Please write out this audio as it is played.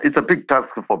It's a big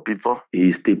task for Pitso.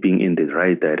 He's stepping in the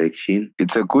right direction.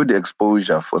 It's a good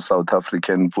exposure for South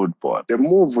African football. The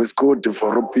move is good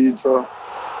for Pitso.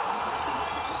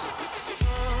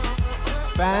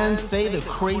 Fans say the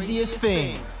craziest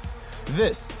things.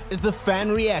 This is the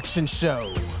Fan Reaction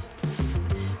Show.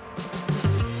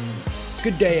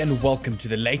 Good day and welcome to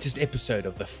the latest episode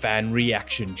of the Fan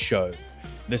Reaction Show.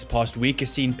 This past week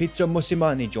has seen Pitso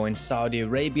Mosimane join Saudi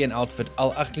Arabian outfit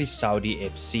Al Ahly Saudi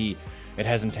FC. It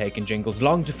hasn't taken Jingles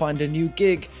long to find a new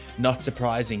gig, not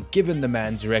surprising given the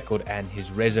man's record and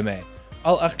his resume.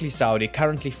 Al Ahly Saudi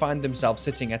currently find themselves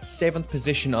sitting at 7th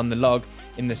position on the log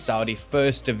in the Saudi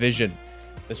First Division.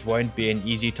 This won't be an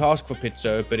easy task for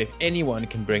Pitso, but if anyone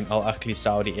can bring Al Ahly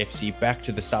Saudi FC back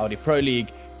to the Saudi Pro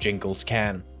League, Jingles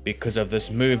can. Because of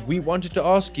this move, we wanted to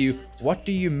ask you, what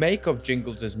do you make of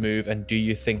Jingles' move and do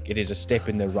you think it is a step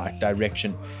in the right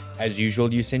direction? As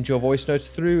usual, you sent your voice notes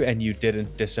through and you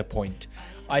didn't disappoint.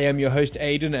 I am your host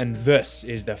Aiden and this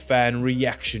is the Fan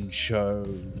Reaction Show.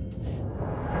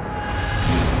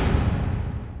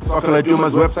 Soccer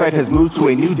Laduma's website has moved to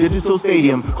a new digital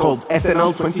stadium called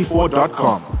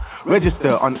SNL24.com.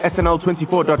 Register on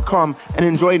SNL24.com and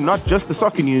enjoy not just the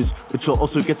soccer news, but you'll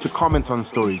also get to comment on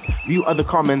stories, view other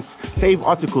comments, save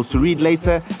articles to read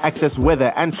later, access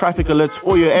weather and traffic alerts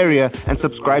for your area, and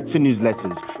subscribe to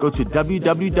newsletters. Go to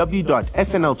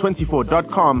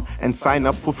www.snl24.com and sign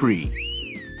up for free.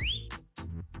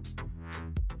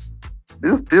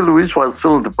 This deal, which was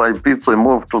sealed by Pitso,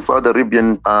 moved to Saudi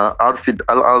Arabian outfit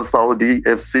Al Saudi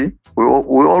FC. We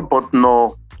all both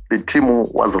know the team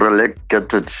was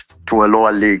relegated to a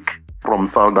lower league from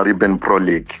Saudi Arabian Pro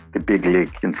League, the big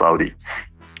league in Saudi.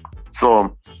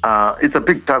 So it's a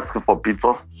big task for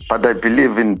Pitso, but I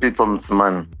believe in Pitso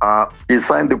Mosimane. He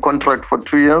signed the contract for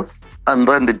 2 years, and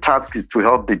then the task is to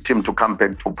help the team to come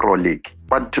back to Pro League.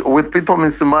 But with Pitso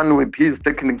Mosimane, with his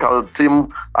technical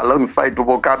team, alongside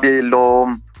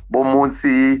Bokabelo,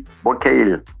 Bomusi,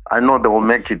 Bokail, I know they will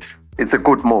make it. It's a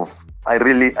good move. I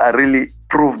really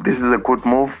prove this is a good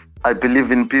move. I believe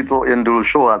in Pitso and will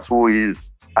show us who he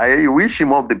is. I wish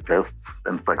him all the best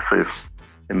and success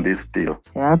in this deal.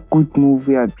 Yeah, good move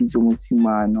ya Pitso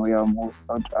Mosimane ya mo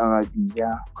South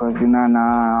Arabia. Because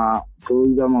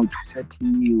those are my two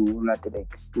team you like the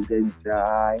experience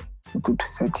to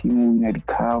team win the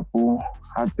cup.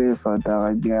 Happy South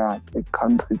Arabia, the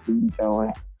country in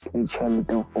the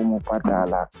tšhelete for mo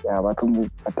patala ya batho mo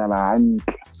patala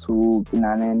hantle so ke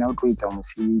nana o tlo etsa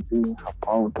mosebetsi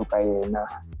about ka yena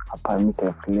a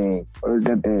phamise flag. All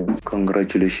the best.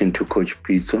 Congratulations to Coach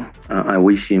Pitso. I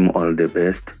wish him all the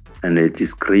best, and it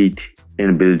is great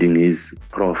in building his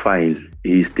profile.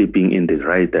 He is stepping in the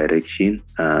right direction.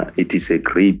 It is a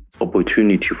great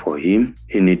opportunity for him.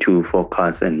 He needs to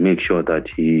focus and make sure that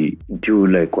he do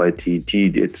like what he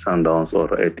did at Sundowns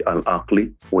or at Al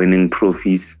Ahly, winning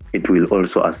trophies. It will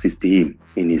also assist him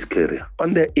in his career.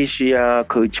 On the issue,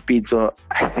 Coach Pitso,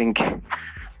 I think,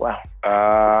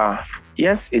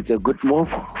 yes, it's a good move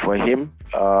for him.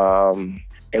 A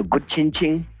good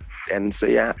chin-chin. And so,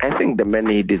 yeah, I think the man,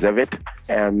 he deserves it.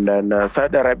 And then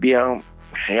Saudi Arabia,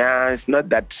 yeah, it's not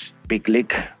that big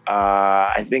league.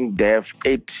 I think they have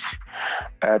 8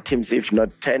 teams, if not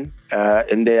 10,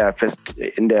 in their first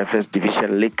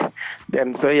division league.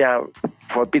 Then, so yeah,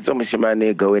 for Pitso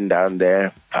Mosimane going down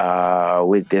there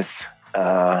with this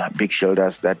big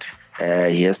shoulders that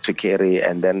he has to carry,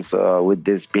 and then so with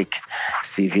this big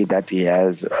CV that he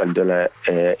has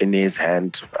in his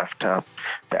hand after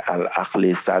the Al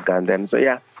Ahly saga, and then so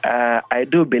yeah, I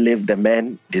do believe the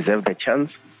man deserves the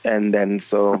chance. And then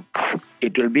so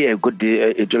it will be a good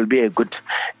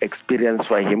experience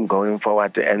for him going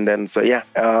forward. And then so yeah,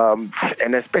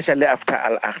 and especially after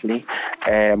Al Ahly,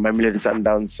 Mamelodi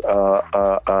Sundowns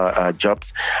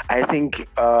jobs, I think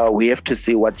we have to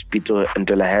see what Pitso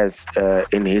Ntola has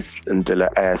in his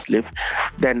sleeve.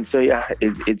 Then so yeah,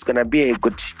 it's gonna be a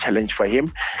good challenge for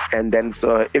him. And then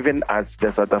so even as the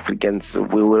South Africans,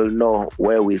 we will know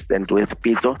where we stand with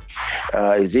Pitso.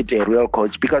 Is it a real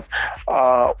coach? Because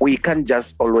we can't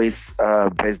just always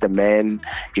praise the man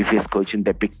if he's coaching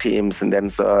the big teams and then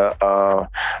so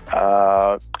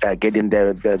getting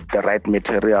the right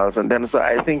materials. And then so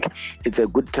I think it's a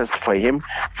good test for him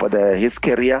for his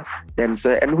career. Then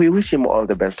so, and we wish him all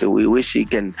the best. We wish he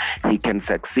can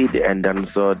succeed and then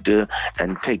so do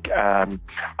and take our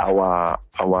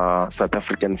our South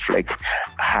African flag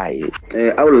high.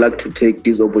 I would like to take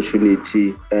this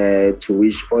opportunity to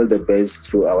wish all the best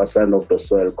to our son of the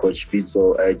soil, Coach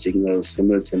Pitso General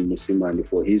Hamilton Mosimane,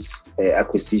 for his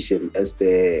acquisition as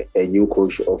the new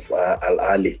coach of Al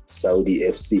Ahly Saudi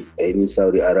FC in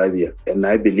Saudi Arabia. And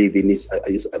I believe in his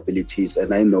abilities,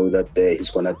 and I know that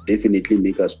he's going to definitely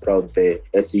make us proud there,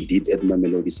 as he did at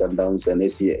Mamelodi Sundowns and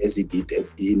as he did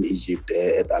in Egypt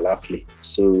at Al Ahly.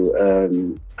 So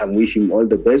I'm wishing him all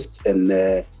the best, and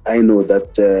I know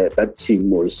that that team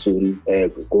will soon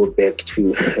go back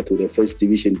to the first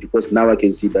division, because now I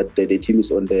can see that the team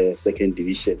is on the second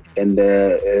division, and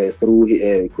through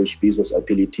Coach Pitso's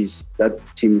abilities, that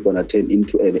team is going to turn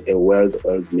into a world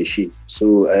machine.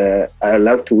 So I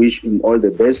love to wish him all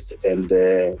the best, and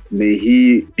may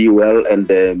he be well, and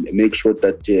make sure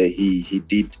that he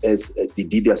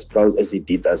did as proud as he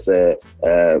did as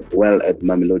well at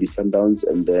Mamelodi Sundowns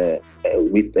and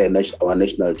with our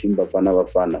national team Bafana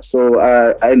Bafana. So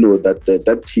I know that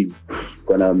that team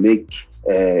gonna make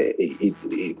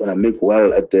gonna make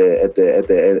well at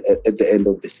the end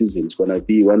of the season. It's gonna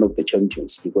be one of the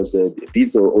champions, because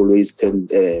these are always 10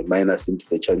 minus into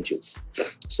the champions.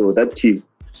 So that team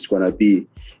is gonna be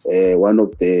one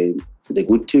of the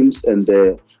good teams, and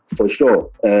for sure,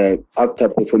 after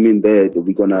performing there,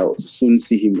 we're gonna soon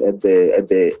see him at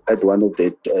one of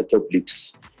the top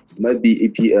leagues. It might be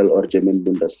EPL or German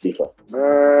Bundesliga.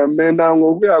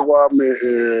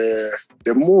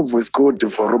 The move is good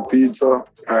for Pitso,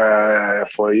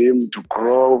 for him to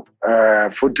grow.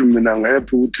 Futhi mina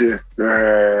happy ukuthi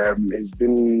he's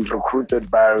been recruited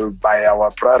by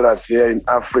our brothers here in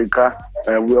Africa,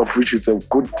 which is a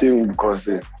good thing, because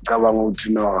we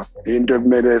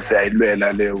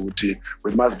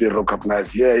must be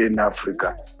recognized here in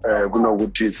Africa.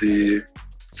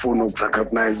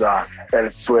 Recognize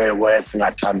elsewhere where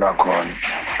singathandwa khona.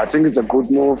 I think it's a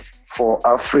good move for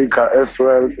Africa as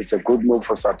well. It's a good move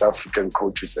for South African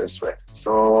coaches as well.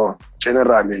 So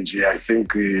generally, I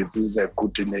think this is a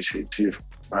good initiative.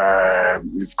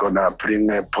 It's gonna bring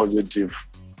a positive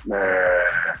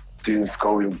things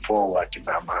going forward. It's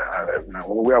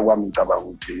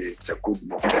a good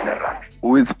move generally.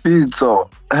 With Pitso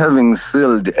having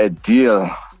sealed a deal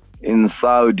in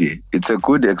Saudi, it's a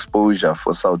good exposure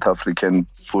for South African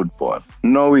football.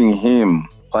 Knowing him,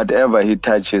 whatever he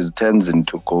touches turns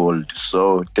into gold.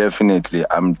 So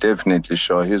I'm definitely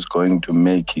sure he's going to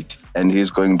make it, and he's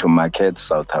going to market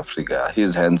South Africa.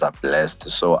 His hands are blessed.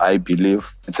 So I believe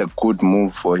it's a good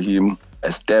move for him,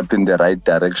 a step in the right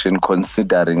direction,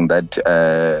 considering that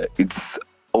it's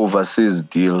overseas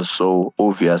deal. So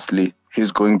obviously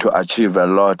he's going to achieve a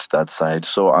lot that side.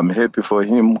 So I'm happy for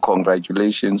him.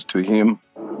 Congratulations to him.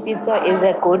 Pitso is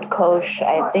a good coach.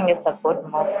 I think it's a good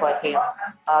move for him.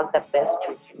 All the best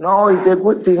to him. No, it's a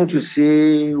good thing to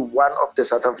see one of the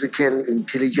South African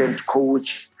intelligent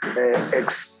coach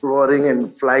exploring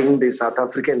and flying the South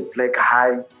African flag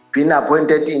high. Being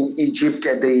appointed in Egypt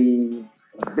at a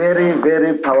very,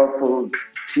 very powerful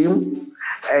team,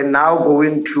 and now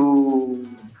going to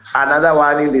another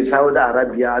one in the Saudi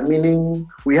Arabia, meaning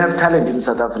we have talent in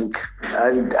South Africa.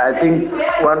 And I think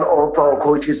one of our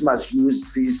coaches must use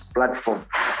this platform.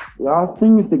 Yeah, I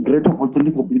think it's a great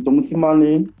opportunity for Pitso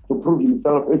Mosimane to prove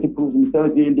himself as he proved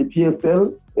himself in the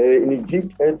PSL, in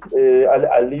Egypt, as Al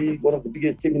Ahly, one of the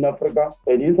biggest teams in Africa.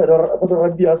 And in Saudi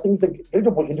Arabia, I think it's a great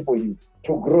opportunity for him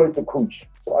to grow as a coach.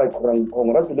 So I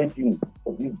congratulate him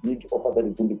for this big offer that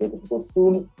is going to get, because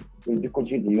soon he'll be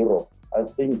coaching in Europe. I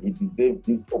think he deserves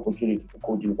this opportunity to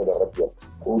coach in Saudi Arabia,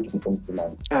 Coach Pitso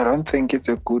Mosimane. I don't think it's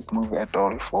a good move at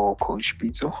all for Coach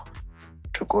Pitso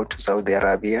to go to Saudi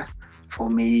Arabia. For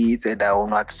me, it's a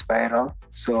downward spiral.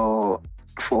 So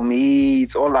for me,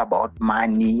 it's all about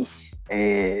money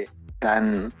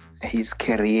than his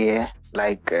career,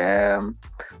 like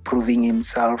proving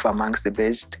himself amongst the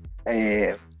best.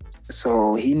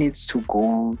 So he needs to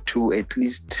go to at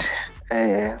least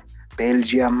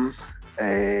Belgium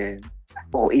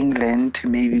or England,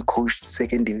 maybe coach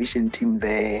second division team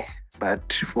there.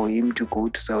 But for him to go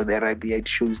to Saudi Arabia, it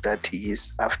shows that he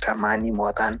is after money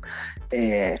more than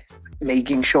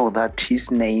making sure that his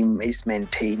name is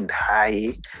maintained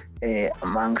high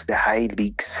amongst the high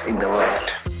leagues in the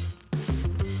world.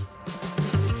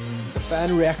 The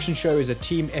Fan Reaction Show is a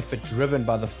team effort driven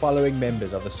by the following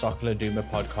members of the Soccer Laduma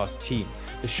podcast team.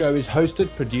 The show is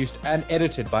hosted, produced and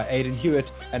edited by Aidan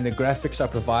Hewitt, and the graphics are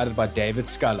provided by David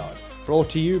Scullard. Brought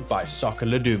to you by Soccer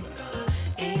Laduma.